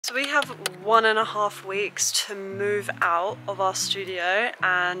So we have 1.5 weeks to move out of our studio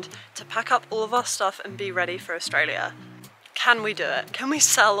and to pack up all of our stuff and be ready for Australia. Can we do it? Can we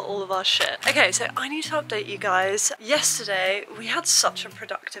sell all of our shit? Okay, so I need to update you guys. Yesterday, we had such a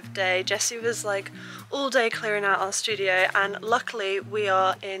productive day. Jessie was like all day clearing out our studio, and luckily we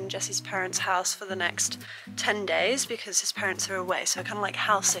are in Jessie's parents' house for the next 10 days because his parents are away, so kind of like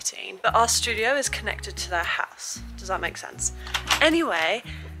house sitting. But our studio is connected to their house. Does that make sense? Anyway,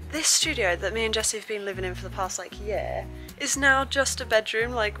 this studio that me and Jessie have been living in for the past like year is now just a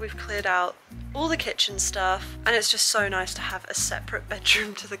bedroom. Like, we've cleared out all the kitchen stuff, and it's just so nice to have a separate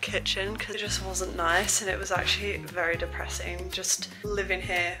bedroom to the kitchen because it just wasn't nice, and it was actually very depressing just living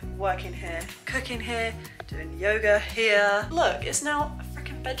here, working here, cooking here, doing yoga here. Look, it's now a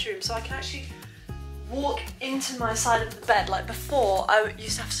freaking bedroom, so I can actually walk into my side of the bed. Like before, I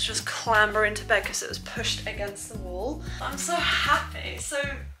used to have to just clamber into bed because it was pushed against the wall. I'm so happy. So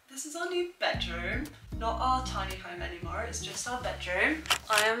this is our new bedroom. Not our tiny home anymore, it's just our bedroom.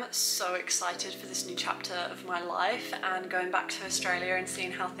 I am so excited for this new chapter of my life and going back to Australia and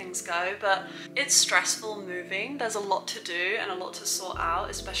seeing how things go, but it's stressful moving. There's a lot to do and a lot to sort out,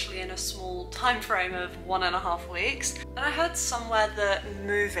 especially in a small time frame of 1.5 weeks. And I heard somewhere that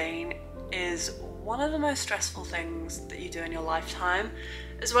moving is one of the most stressful things that you do in your lifetime,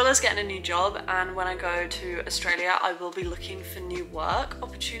 as well as getting a new job. And when I go to Australia, I will be looking for new work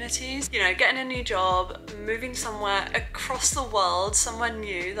opportunities. You know, getting a new job, moving somewhere across the world, somewhere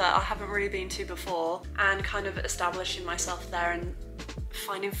new that I haven't really been to before, and kind of establishing myself there and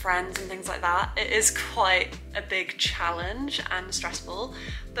finding friends and things like that. It is quite a big challenge and stressful,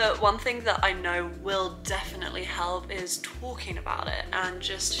 but one thing that I know will definitely help is talking about it and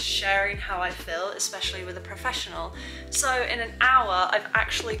just sharing how I feel, especially with a professional. So in an hour, I've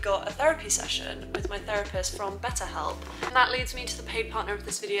actually got a therapy session with my therapist from BetterHelp. And that leads me to the paid partner of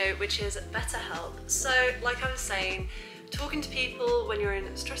this video, which is BetterHelp. So like I was saying, talking to people when you're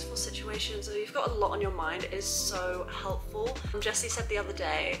in stressful situations or you've got a lot on your mind is so helpful. Jessie said the other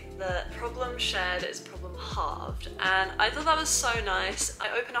day that problem shared is problem halved, and I thought that was so nice.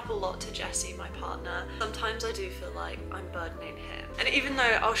 I open up a lot to Jessie, my partner. Sometimes I do feel like I'm burdening him, and even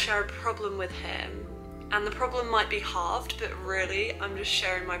though I'll share a problem with him and the problem might be halved, but really I'm just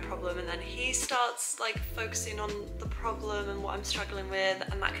sharing my problem, and then he starts like focusing on the problem and what I'm struggling with,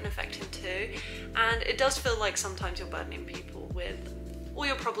 and that can affect him too. And it does feel like sometimes you're burdening people with all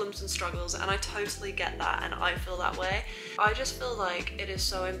your problems and struggles, and I totally get that, and I feel that way. I just feel like it is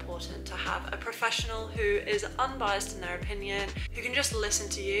so important to have a professional who is unbiased in their opinion, who can just listen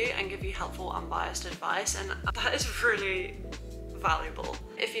to you and give you helpful, unbiased advice, and that is really valuable.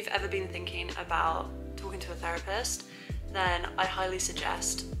 If you've ever been thinking about talking to a therapist, then I highly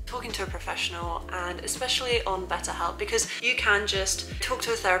suggest talking to a professional, and especially on BetterHelp, because you can just talk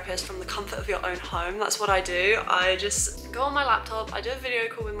to a therapist from the comfort of your own home. That's what I do. I just go on my laptop, I do a video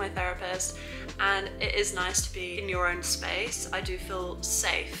call with my therapist, and it is nice to be in your own space. I do feel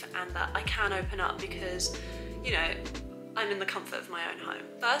safe and that I can open up because, you know, I'm in the comfort of my own home.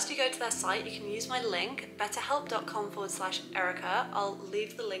 First, you go to their site. You can use my link, betterhelp.com/Erika. I'll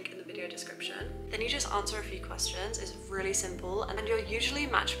leave the link in the video description. Then you just answer a few questions. It's really simple, and you're usually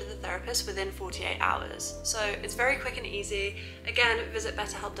matched with a therapist within 48 hours. So it's very quick and easy. Again, visit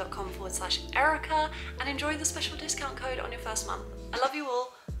betterhelp.com/Erika and enjoy the special discount code on your first month. I love you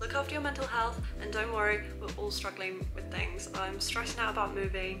all. Look after your mental health, and don't worry, we're all struggling with things. I'm stressing out about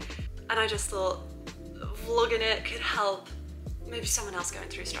moving, and I just thought vlogging it could help maybe someone else going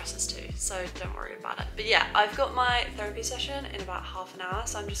through stresses too, so don't worry about it. But yeah, I've got my therapy session in about half an hour,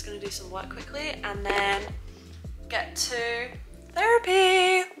 so I'm just going to do some work quickly and then get to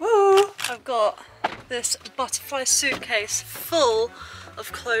therapy. Woo! I've got this butterfly suitcase full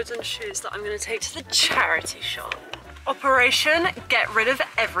of clothes and shoes that I'm going to take to the charity shop. Operation Get Rid of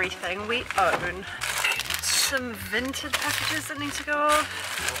Everything We Own. Some vintage packages that need to go off.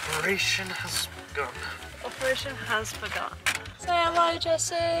 Operation has begun. Operation has begun. Say hello,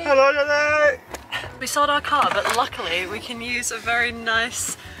 Jessie. Hello, Jessie. We sold our car, but luckily we can use a very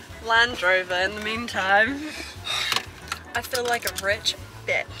nice Land Rover in the meantime. I feel like a rich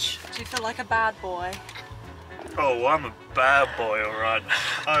bitch. Do you feel like a bad boy? Oh, I'm a bad boy, alright.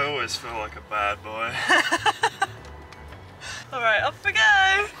 I always feel like a bad boy. Alright, off we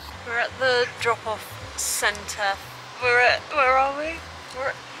go. We're at the drop-off centre. Where are we?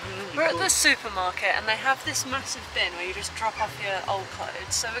 We're at the supermarket, and they have this massive bin where you just drop off your old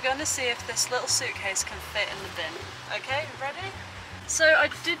clothes. So we're going to see if this little suitcase can fit in the bin. Okay, ready? So I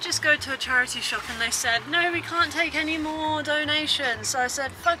did just go to a charity shop and they said, no, we can't take any more donations. So I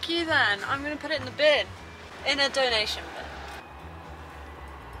said, fuck you then, I'm going to put it in the bin. In a donation bin.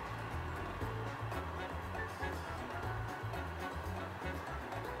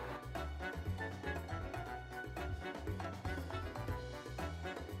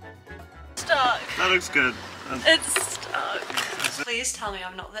 looks good. It's stuck. Please tell me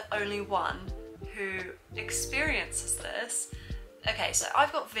I'm not the only one who experiences this. Okay, so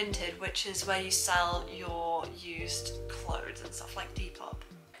I've got Vinted, which is where you sell your used clothes and stuff like Depop.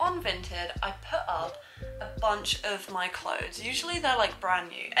 On Vinted, I put up a bunch of my clothes. Usually they're like brand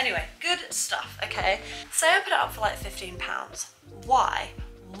new. Anyway, good stuff, okay? Say I put it up for like £15. Why?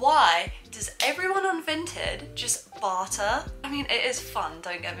 Why does everyone on Vinted just barter? I mean, it is fun,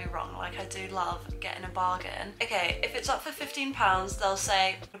 don't get me wrong, like I do love getting a bargain. Okay, if it's up for £15, they'll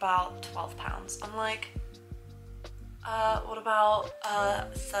say, what about £12? I'm like, what about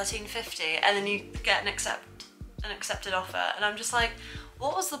 $13.50? And then you get an accepted offer, and I'm just like,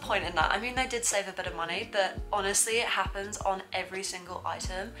 what was the point in that? I mean, they did save a bit of money, but honestly, it happens on every single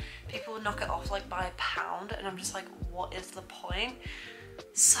item. People would knock it off like by £1, and I'm just like, what is the point?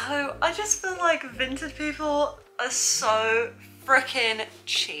 So I just feel like Vinted people are so freaking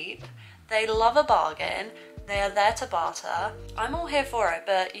cheap. They love a bargain. They are there to barter. I'm all here for it,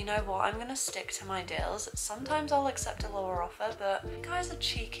 but you know what? I'm gonna stick to my deals. Sometimes I'll accept a lower offer, but you guys are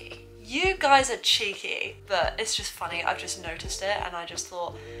cheeky. You guys are cheeky, but it's just funny. I've just noticed it and I just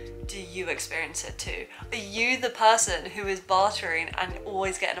thought, do you experience it too? Are you the person who is bartering and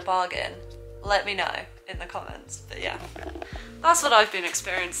always getting a bargain? Let me know in the comments. But yeah, that's what I've been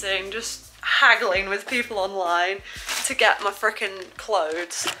experiencing, just haggling with people online to get my frickin'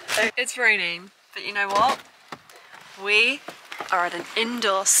 clothes. It's raining, but you know what? We are at an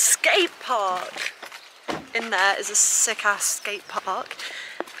indoor skate park. In there is a sick ass skate park,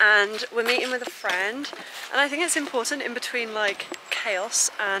 and we're meeting with a friend, and I think it's important in between like chaos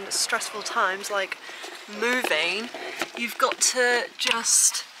and stressful times like moving, you've got to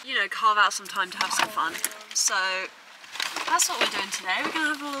just, you know, carve out some time to have some fun. So that's what we're doing today. We're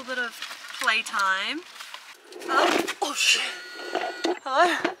gonna have a little bit of playtime. Oh shit.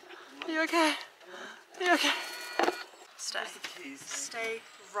 Hello? Are you okay? Are you okay? Stay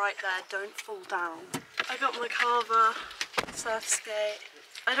right there, don't fall down. I got my Carver surf skate.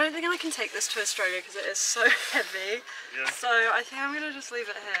 I don't think I can take this to Australia because it is so heavy. Yeah. So I think I'm gonna just leave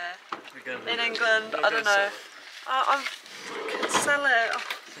it here. In England, I don't know. I could sell it.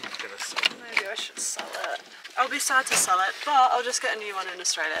 Maybe I should sell it. I'll be sad to sell it, but I'll just get a new one in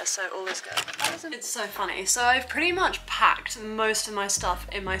Australia, so all is good. It's so funny. So I've pretty much packed most of my stuff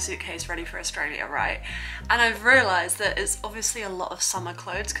in my suitcase ready for Australia, right? And I've realised that it's obviously a lot of summer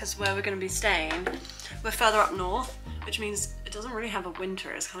clothes because where we're going to be staying, we're further up north, which means it doesn't really have a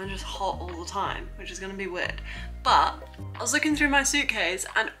winter. It's kind of just hot all the time, which is going to be weird. But I was looking through my suitcase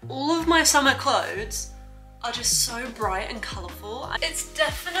and all of my summer clothes are just so bright and colourful. It's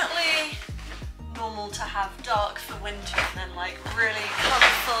definitely normal to have dark for winter and then like really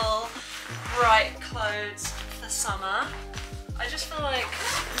colourful, bright clothes for summer. I just feel like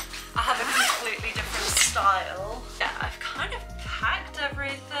I have a completely different style. Yeah, I've kind of packed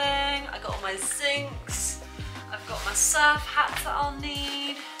everything. I got all my zincs. I've got my surf hats that I'll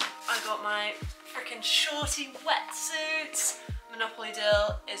need. I got my freaking shorty wetsuits. Monopoly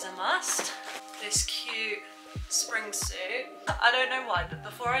deal is a must. This cute spring suit. I don't know why, but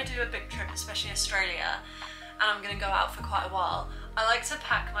before I do a big trip, especially Australia, and I'm gonna go out for quite a while, I like to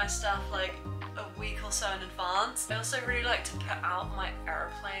pack my stuff like a week or so in advance. I also really like to put out my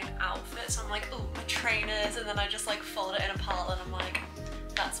aeroplane outfit, so I'm like, oh, my trainers, and then I just like fold it in a pile and I'm like,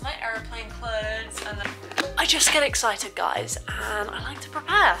 that's my aeroplane clothes, and then I just get excited, guys, and I like to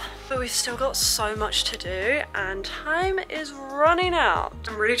prepare. But we've still got so much to do and time is running out.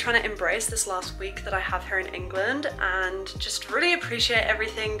 I'm really trying to embrace this last week that I have here in England and just really appreciate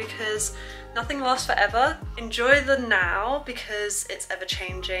everything because nothing lasts forever. Enjoy the now because it's ever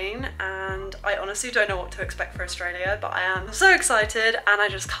changing, and I honestly don't know what to expect for Australia, but I am so excited and I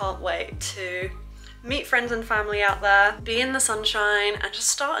just can't wait to meet friends and family out there, be in the sunshine, and just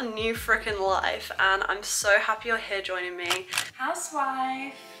start a new freaking life. And I'm so happy you're here joining me.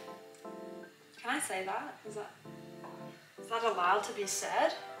 Housewife. Can I say that? Is that allowed to be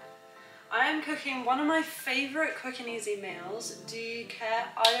said? I am cooking one of my favourite quick and easy meals. Do you care?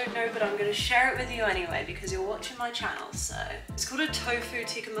 I don't know, but I'm going to share it with you anyway because you're watching my channel. So it's called a tofu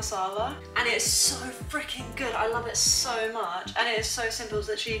tikka masala and it's so freaking good. I love it so much, and it is so simple. It's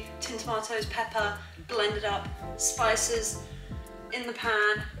literally tin tomatoes, pepper, blended up, spices in the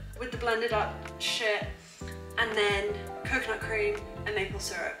pan with the blended up shit, and then coconut cream and maple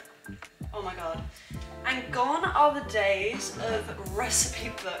syrup. Oh my god. And gone are the days of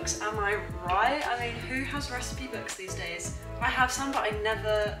recipe books, am I right? I mean, who has recipe books these days? I have some, but I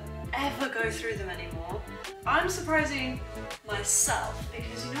never ever go through them anymore. I'm surprising myself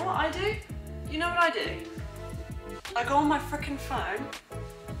because you know what I do? You know what I do? I go on my freaking phone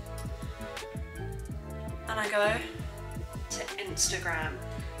and I go to Instagram.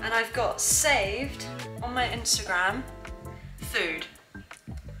 And I've got saved on my Instagram food.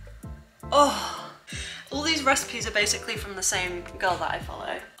 Oh, all these recipes are basically from the same girl that I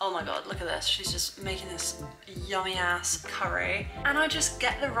follow. Oh my god, look at this. She's just making this yummy ass curry. And I just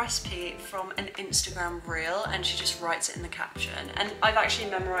get the recipe from an Instagram reel and she just writes it in the caption. And I've actually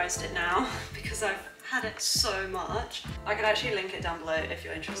memorized it now because I've had it so much. I could actually link it down below if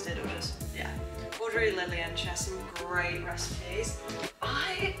you're interested, or just, yeah. Audrey Lillian, she has some great recipes.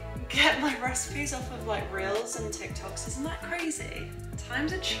 I get my recipes off of like reels and TikToks, isn't that crazy?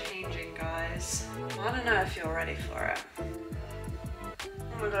 Times are changing, guys. I don't know if you're ready for it.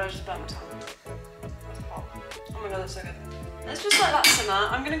 Oh my god, I just burnt my tongue. That's hot. Oh my god, that's so good. Let's just let that simmer.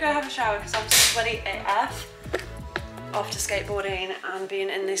 I'm gonna go have a shower because I'm sweaty AF after skateboarding and being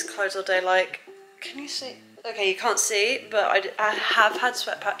in these clothes all day. Like, can you see? Okay, you can't see, but I have had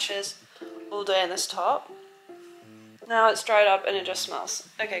sweat patches all day in this top. Now it's dried up and it just smells.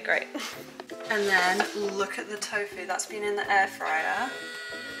 Okay, great. And then look at the tofu that's been in the air fryer.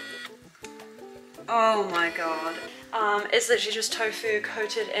 Oh my god. It's literally just tofu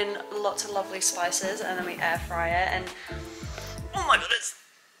coated in lots of lovely spices, and then we air fry it, and oh my god,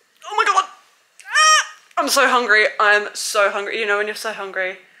 oh my god! Ah! I'm so hungry. I'm so hungry. You know when you're so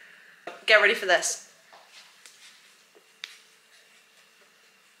hungry? Get ready for this.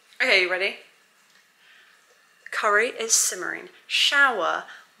 Okay, you ready? Curry is simmering. Shower,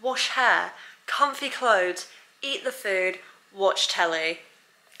 wash hair, comfy clothes, eat the food, watch telly.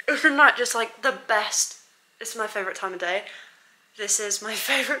 Isn't that just like the best? It's my favourite time of day. This is my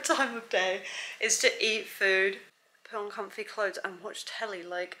favourite time of day, is to eat food, put on comfy clothes and watch telly.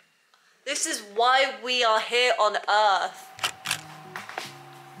 Like, this is why we are here on earth.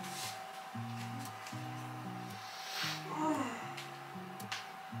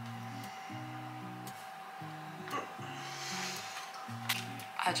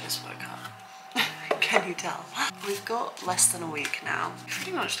 I just woke up. Can you tell? We've got less than a week now.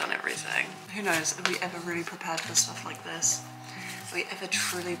 Pretty much done everything. Who knows, have we ever really prepared for stuff like this? Are we ever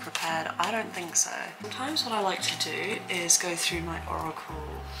truly prepared? I don't think so. Sometimes what I like to do is go through my oracle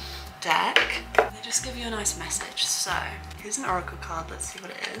deck. They just give you a nice message. So, here's an oracle card, let's see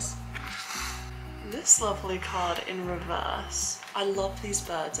what it is. This lovely card in reverse. I love these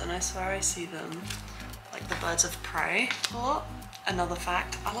birds and I swear I see them like the birds of prey a lot. Another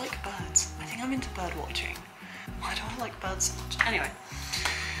fact, I like birds. I think I'm into bird watching. Why do I like birds so much? Anyway,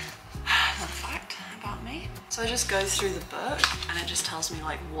 another fact about me. So I just go through the book and it just tells me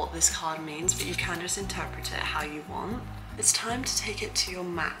like what this card means, but you can just interpret it how you want. It's time to take it to your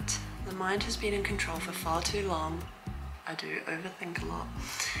mat. The mind has been in control for far too long. I do overthink a lot.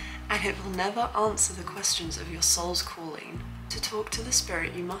 And it will never answer the questions of your soul's calling. To talk to the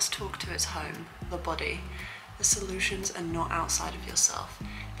spirit, you must talk to its home, the body. The solutions are not outside of yourself.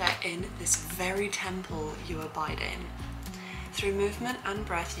 They're in this very temple you abide in. Through movement and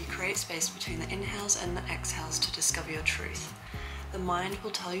breath, you create space between the inhales and the exhales to discover your truth. The mind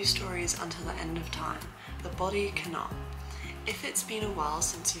will tell you stories until the end of time. The body cannot. If it's been a while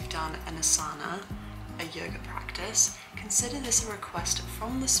since you've done an asana, a yoga practice, consider this a request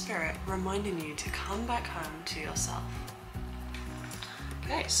from the spirit reminding you to come back home to yourself.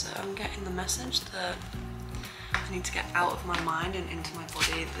 Okay, so I'm getting the message that I need to get out of my mind and into my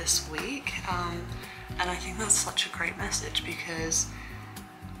body this week, and I think that's such a great message because,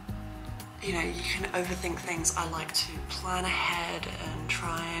 you know, you can overthink things. I like to plan ahead and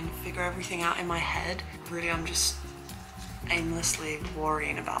try and figure everything out in my head. Really, I'm just aimlessly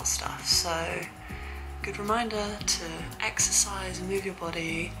worrying about stuff. So, good reminder to exercise and move your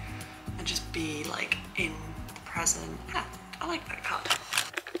body and just be like in the present. Yeah, I like that card.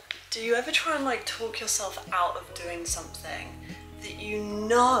 Do you ever try and like talk yourself out of doing something that you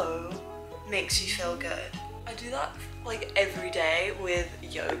know makes you feel good? I do that like every day with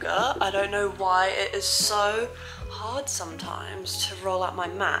yoga. I don't know why it is so hard sometimes to roll out my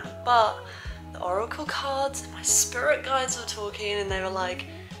mat, but the oracle cards and my spirit guides were talking and they were like,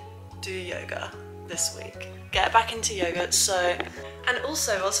 do yoga this week. Get back into yoga. So, and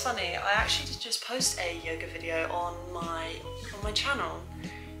also what's funny, I actually did just post a yoga video on my channel.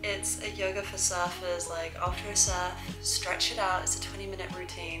 It's a yoga for surfers, like after a surf, stretch it out. It's a 20-minute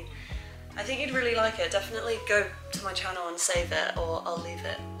routine. I think you'd really like it. Definitely go to my channel and save it, or I'll leave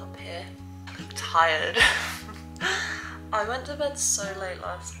it up here. I look tired. I went to bed so late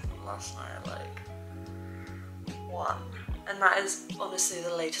last night, like 1. And that is honestly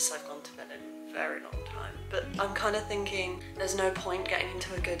the latest I've gone to bed in a very long time. But I'm kind of thinking there's no point getting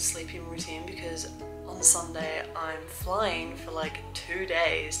into a good sleeping routine because on Sunday I'm flying for like 2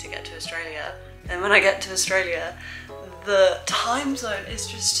 days to get to Australia, And when I get to Australia, the time zone is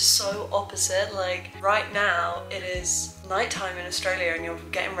just so opposite. Like right now it is nighttime in Australia and you're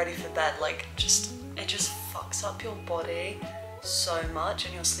getting ready for bed. Like it just fucks up your body so much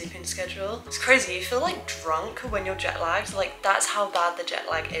and your sleeping schedule. It's crazy. You feel like drunk when you're jet lagged. Like that's how bad the jet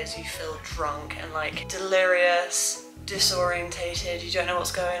lag is. You feel drunk and like delirious, disorientated, you don't know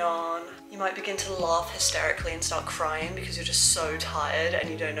what's going on. You might begin to laugh hysterically and start crying because you're just so tired and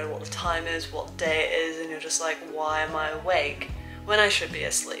you don't know what the time is, what day it is, and you're just like, why am I awake when I should be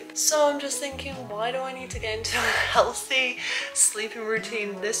asleep? So I'm just thinking, why do I need to get into a healthy sleeping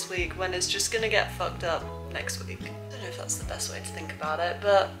routine this week when it's just gonna get fucked up next week? I don't know if that's the best way to think about it,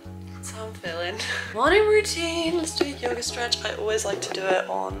 but that's how I'm feeling. Morning routine, let's do a yoga stretch. I always like to do it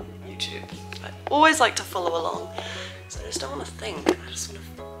on YouTube. I always like to follow along. So I just don't want to think, I just want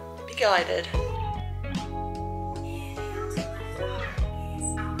to be guided.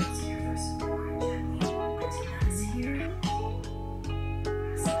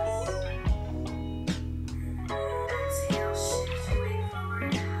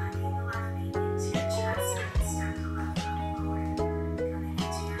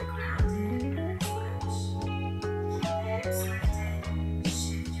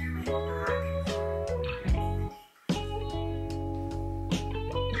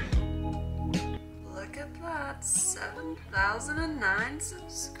 Look at that, 7,009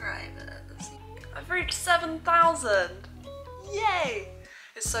 subscribers. I've reached 7,000! Yay!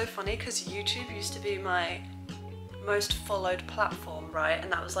 It's so funny because YouTube used to be my most followed platform, right?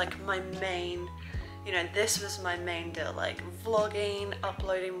 And that was like my main, you know, this was my main deal, like vlogging,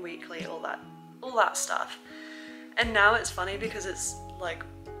 uploading weekly, all that stuff. And now it's funny because it's like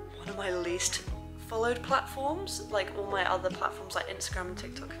one of my least followed platforms. Like all my other platforms like Instagram and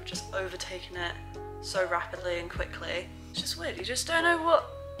TikTok have just overtaken it so rapidly and quickly. It's just weird, you just don't know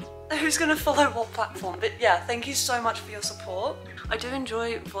who's gonna follow what platform. But yeah, thank you so much for your support. I do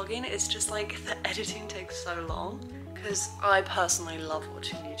enjoy vlogging, it's just like the editing takes so long because I personally love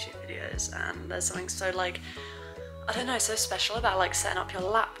watching YouTube videos, and there's something so like, I don't know, so special about like setting up your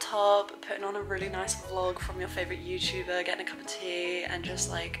laptop, putting on a really nice vlog from your favorite YouTuber, getting a cup of tea and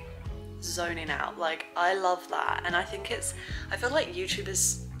just like zoning out. Like I love that, and I feel like YouTube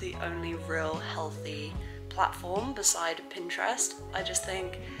is the only real healthy platform beside Pinterest. I just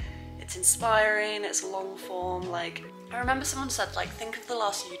think it's inspiring, it's long form. Like I remember someone said like, think of the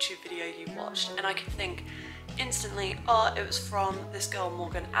last YouTube video you watched, and I could think instantly, oh, it was from this girl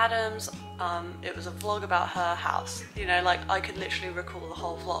Morgan Adams, it was a vlog about her house, you know, like I could literally recall the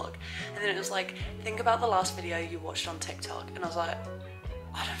whole vlog. And then it was like, think about the last video you watched on TikTok, and I was like,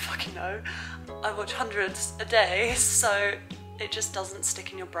 I don't fucking know, I watch hundreds a day, so it just doesn't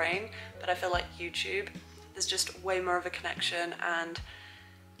stick in your brain. But I feel like YouTube, there's just way more of a connection and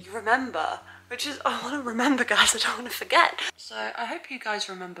you remember, which is, I want to remember, guys, I don't want to forget. So I hope you guys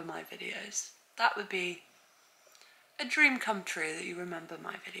remember my videos. That would be a dream come true, that you remember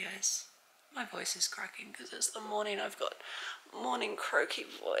my videos. My voice is cracking because it's the morning, I've got morning croaky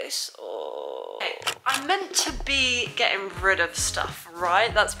voice. Oh. Okay, I'm meant to be getting rid of stuff,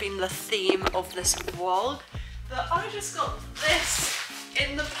 right? That's been the theme of this vlog. But I just got this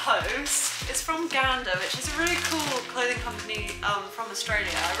in the post. It's from Gander, which is a really cool clothing company from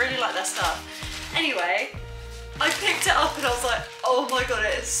Australia. I really like their stuff. Anyway, I picked it up and I was like, oh my god,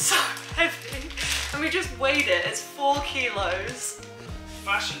 it is so heavy. And we just weighed it, it's 4 kilos.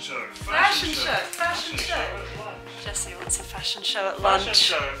 Fashion show. Fashion show. Jesse wants a fashion show at lunch.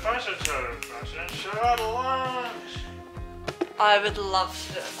 Fashion show at lunch. I would love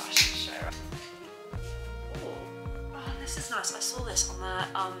to do a fashion show. This is nice. I saw this on their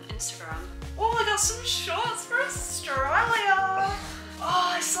Instagram. Oh, I got some shorts for Australia.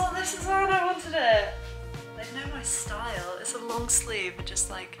 Oh, I saw this as well and I wanted it. They know my style. It's a long sleeve with just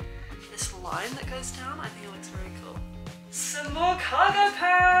like this line that goes down. I think it looks really cool. Some more cargo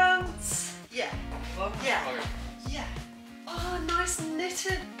pants. Yeah. Yeah. Yeah. Oh, nice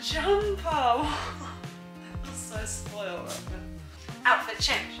knitted jumper. I'm so spoiled right now. Outfit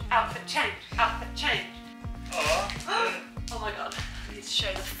change. Outfit change. Outfit change. Oh my god, I need to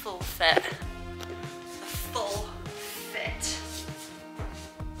show the full fit. The full fit.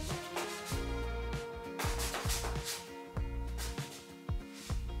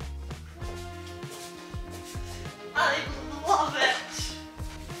 I love it!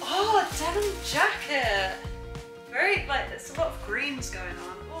 Oh, a denim jacket! Very, like, there's a lot of greens going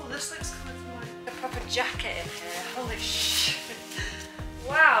on. Oh, this looks kind of like a proper jacket in here. Holy shit.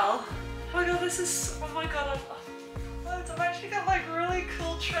 Wow. Oh my god, this is, oh my god, I've actually got like really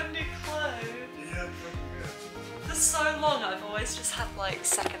cool trendy clothes. Yeah, pretty good. The so long I've always just had like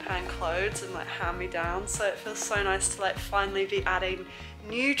secondhand clothes and like hand-me-downs, so it feels so nice to like finally be adding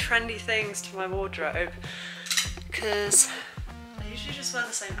new trendy things to my wardrobe, because I usually just wear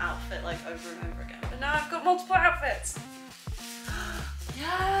the same outfit like over and over again, but now I've got multiple outfits.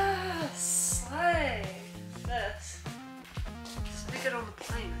 Yes! Slay! This. This would be good on the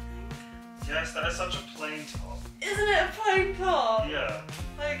plane, I think. Yes, that is such a plain top. Isn't it a plane top? Yeah.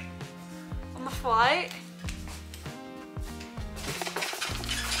 Like, on the flight.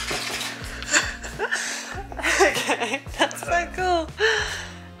 Okay, that's so cool.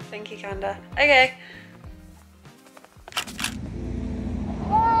 Thank you, Kanda. Okay.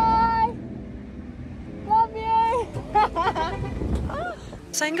 Bye! Love you!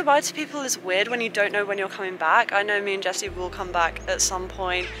 Saying goodbye to people is weird when you don't know when you're coming back. I know me and Jessie will come back at some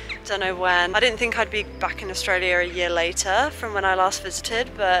point, don't know when. I didn't think I'd be back in Australia a year later from when I last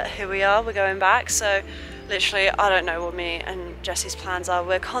visited, but here we are, we're going back. So literally, I don't know what me and Jessie's plans are.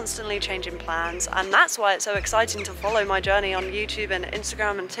 We're constantly changing plans, and that's why it's so exciting to follow my journey on YouTube and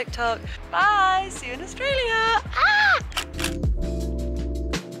Instagram and TikTok. Bye, see you in Australia. Ah!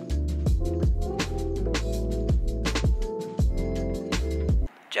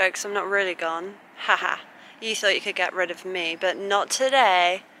 Jokes, I'm not really gone. Haha. You thought you could get rid of me, but not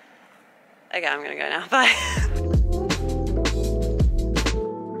today. Okay, I'm gonna go now. Bye.